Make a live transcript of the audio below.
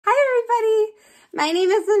My name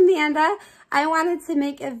is Amanda. I wanted to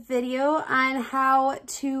make a video on how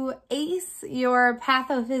to ace your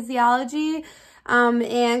pathophysiology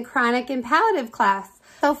and chronic and palliative class.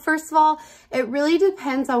 So first of all, it really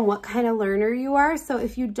depends on what kind of learner you are. So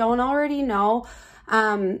if you don't already know,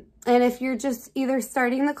 and if you're just either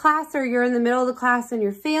starting the class or you're in the middle of the class and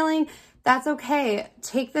you're failing, that's okay.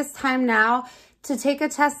 Take this time now to take a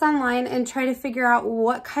test online and try to figure out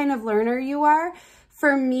what kind of learner you are.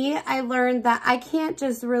 For me, I learned that I can't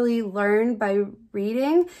just really learn by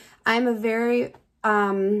reading. I'm a very,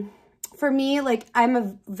 for me, like I'm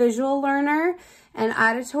a visual learner and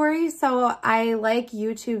auditory, so I like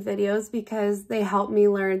YouTube videos because they help me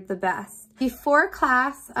learn the best. Before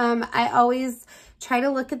class, I always try to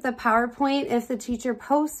look at the PowerPoint if the teacher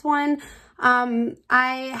posts one.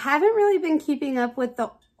 I haven't really been keeping up with the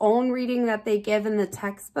own reading that they give in the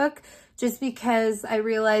textbook just because I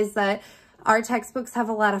realize that our textbooks have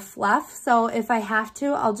a lot of fluff. So if I have to,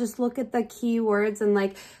 I'll just look at the keywords and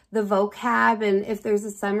like the vocab and if there's a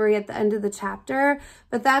summary at the end of the chapter.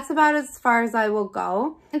 But that's about as far as I will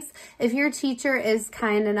go. If your teacher is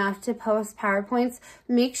kind enough to post PowerPoints,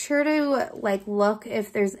 make sure to like look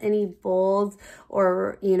if there's any bold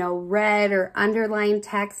or, red or underlined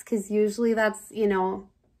text, because usually that's,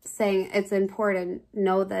 saying it's important,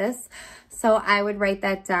 know this. So I would write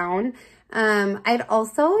that down. I'd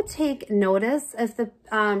also take notice if the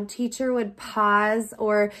teacher would pause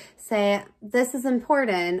or say, this is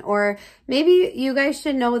important, or maybe you guys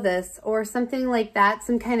should know this, or something like that,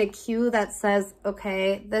 some kind of cue that says,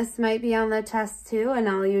 okay, this might be on the test too, and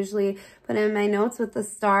I'll usually put in my notes with a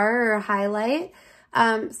star or a highlight.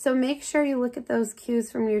 So make sure you look at those cues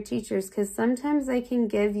from your teachers, because sometimes they can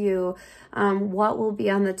give you what will be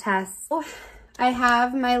on the test. I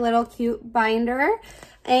have my little cute binder,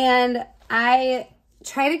 and I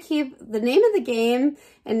try to keep, the name of the game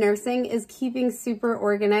in nursing is keeping super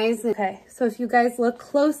organized. Okay, so if you guys look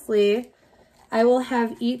closely, I will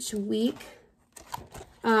have each week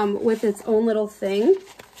with its own little thing.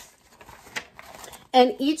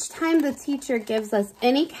 And each time the teacher gives us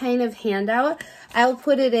any kind of handout, I'll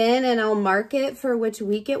put it in and I'll mark it for which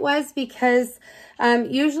week it was, because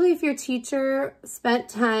usually if your teacher spent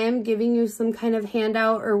time giving you some kind of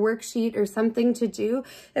handout or worksheet or something to do,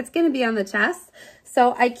 it's going to be on the test.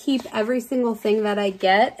 So I keep every single thing that I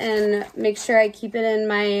get and make sure I keep it in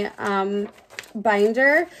my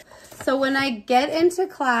binder. So when I get into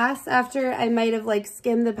class, after I might have like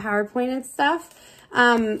skimmed the PowerPoint and stuff,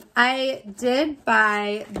 I did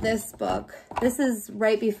buy this book. This is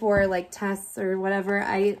right before like tests or whatever.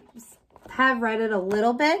 I have read it a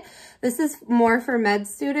little bit. This is more for med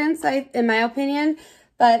students, in my opinion,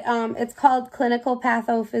 but it's called Clinical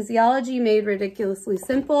Pathophysiology Made Ridiculously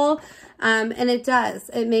Simple. And it does.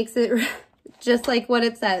 It makes it just like what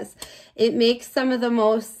it says. It makes some of the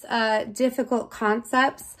most difficult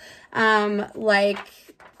concepts, like,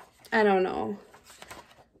 I don't know,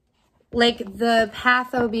 like the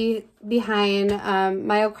patho behind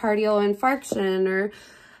myocardial infarction, or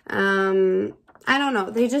I don't know.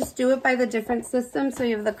 They just do it by the different systems. So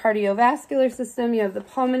you have the cardiovascular system, you have the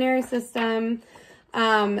pulmonary system.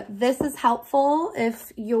 This is helpful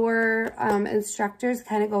if your instructors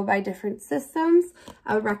kind of go by different systems.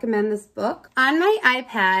 I would recommend this book. On my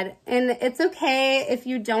iPad, and it's okay if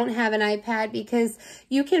you don't have an iPad because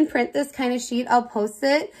you can print this kind of sheet. I'll post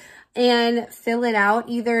it and fill it out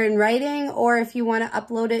either in writing, or if you want to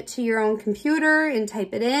upload it to your own computer and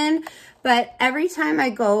type it in. But every time I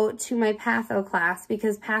go to my patho class,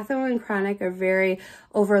 because patho and chronic are very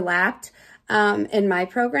overlapped in my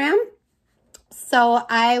program, so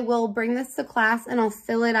I will bring this to class and I'll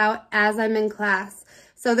fill it out as I'm in class.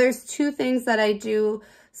 So there's two things that I do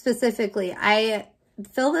specifically. I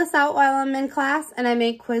fill this out while I'm in class and I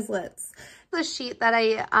make Quizlets. The sheet that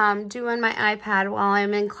I do on my iPad while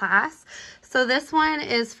I'm in class. So this one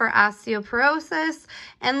is for osteoporosis,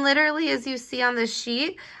 and literally as you see on the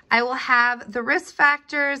sheet, I will have the risk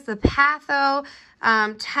factors, the patho,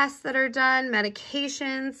 tests that are done,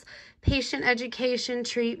 medications, patient education,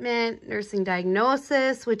 treatment, nursing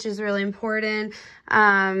diagnosis, which is really important,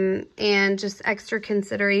 and just extra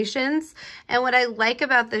considerations. And what I like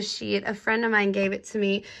about this sheet, a friend of mine gave it to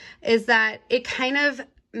me, is that it kind of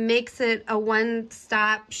makes it a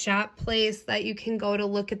one-stop shop place that you can go to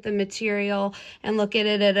look at the material and look at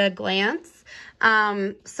it at a glance.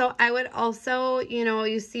 So I would also,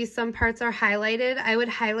 you see some parts are highlighted. I would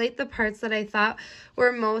highlight the parts that I thought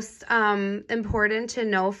were most important to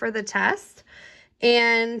know for the test.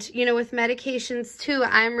 And, with medications too,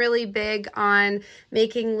 I'm really big on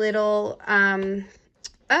making little,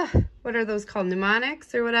 what are those called?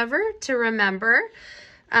 Mnemonics or whatever to remember.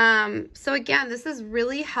 So again, this is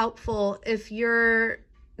really helpful if you're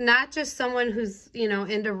not just someone who's, you know,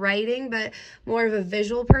 into writing, but more of a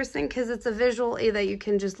visual person, because it's a visual aid that you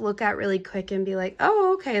can just look at really quick and be like,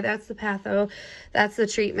 oh, okay, that's the patho, that's the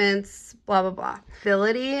treatments, blah, blah, blah.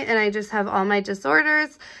 And I just have all my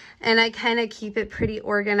disorders, and I kind of keep it pretty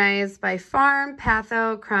organized by pharm,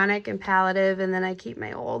 patho, chronic, and palliative, and then I keep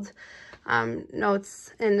my old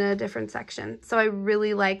notes in a different section. So I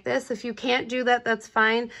really like this. If you can't do that, that's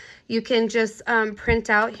fine. You can just print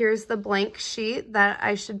out, here's the blank sheet that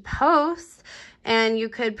I should post, and you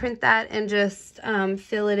could print that and just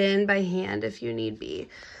fill it in by hand if you need be.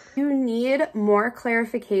 If you need more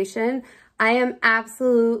clarification, I am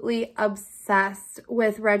absolutely obsessed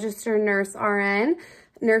with Registered Nurse RN,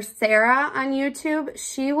 Nurse Sarah on YouTube.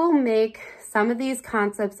 She will make some of these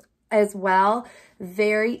concepts as well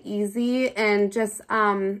very easy, and just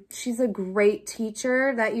she's a great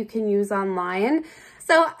teacher that you can use online.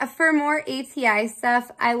 So for more ATI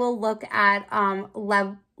stuff, I will look at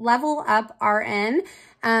Level Up RN.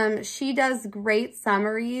 She does great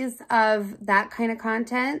summaries of that kind of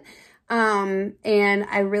content. And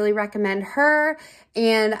I really recommend her.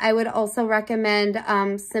 And I would also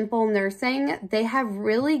recommend Simple Nursing. They have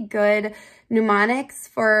really good mnemonics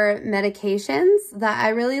for medications that I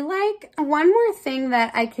really like. One more thing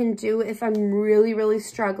that I can do if I'm really, really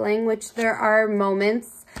struggling, which there are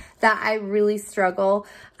moments that I really struggle,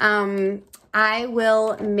 I have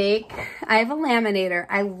a laminator.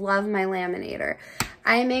 I love my laminator.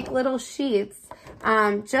 I make little sheets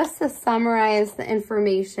just to summarize the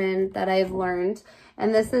information that I've learned.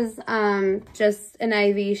 And this is just an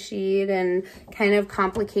IV sheet and kind of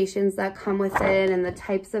complications that come with it and the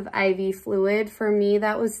types of IV fluid. For me,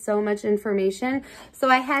 that was so much information. So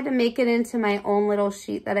I had to make it into my own little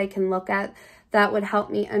sheet that I can look at that would help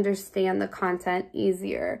me understand the content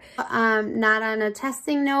easier. Not on a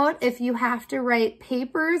testing note, if you have to write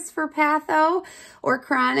papers for patho or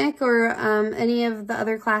chronic or any of the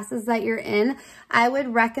other classes that you're in, I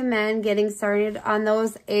would recommend getting started on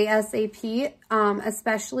those ASAP,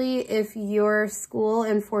 especially if your school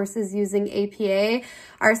enforces using APA.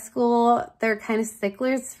 Our school, they're kind of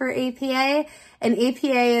sticklers for APA. And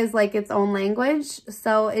APA is like its own language,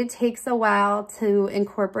 so it takes a while to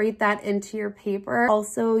incorporate that into your paper.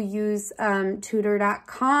 Also use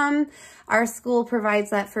tutor.com. Our school provides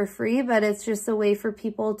that for free, but it's just a way for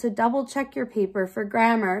people to double check your paper for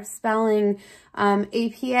grammar, spelling,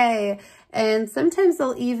 APA. And sometimes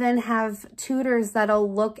they'll even have tutors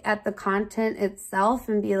that'll look at the content itself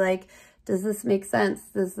and be like, does this make sense?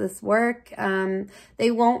 Does this work?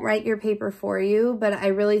 They won't write your paper for you, but I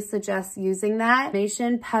really suggest using that.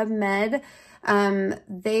 PubMed,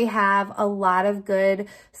 they have a lot of good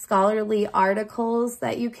scholarly articles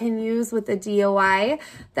that you can use with the DOI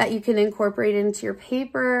that you can incorporate into your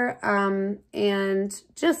paper, and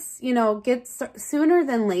just, you know, get sooner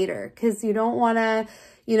than later, because you don't want to,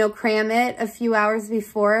 you know, cram it a few hours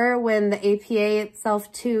before when the APA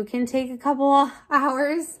itself too can take a couple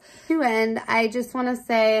hours to end. I just want to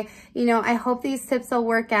say, you know, I hope these tips will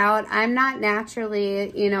work out. I'm not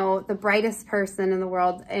naturally, you know, the brightest person in the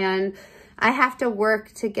world, and I have to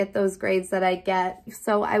work to get those grades that I get.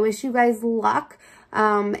 So I wish you guys luck.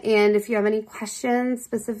 And if you have any questions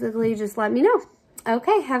specifically, just let me know.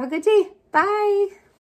 Okay, have a good day. Bye.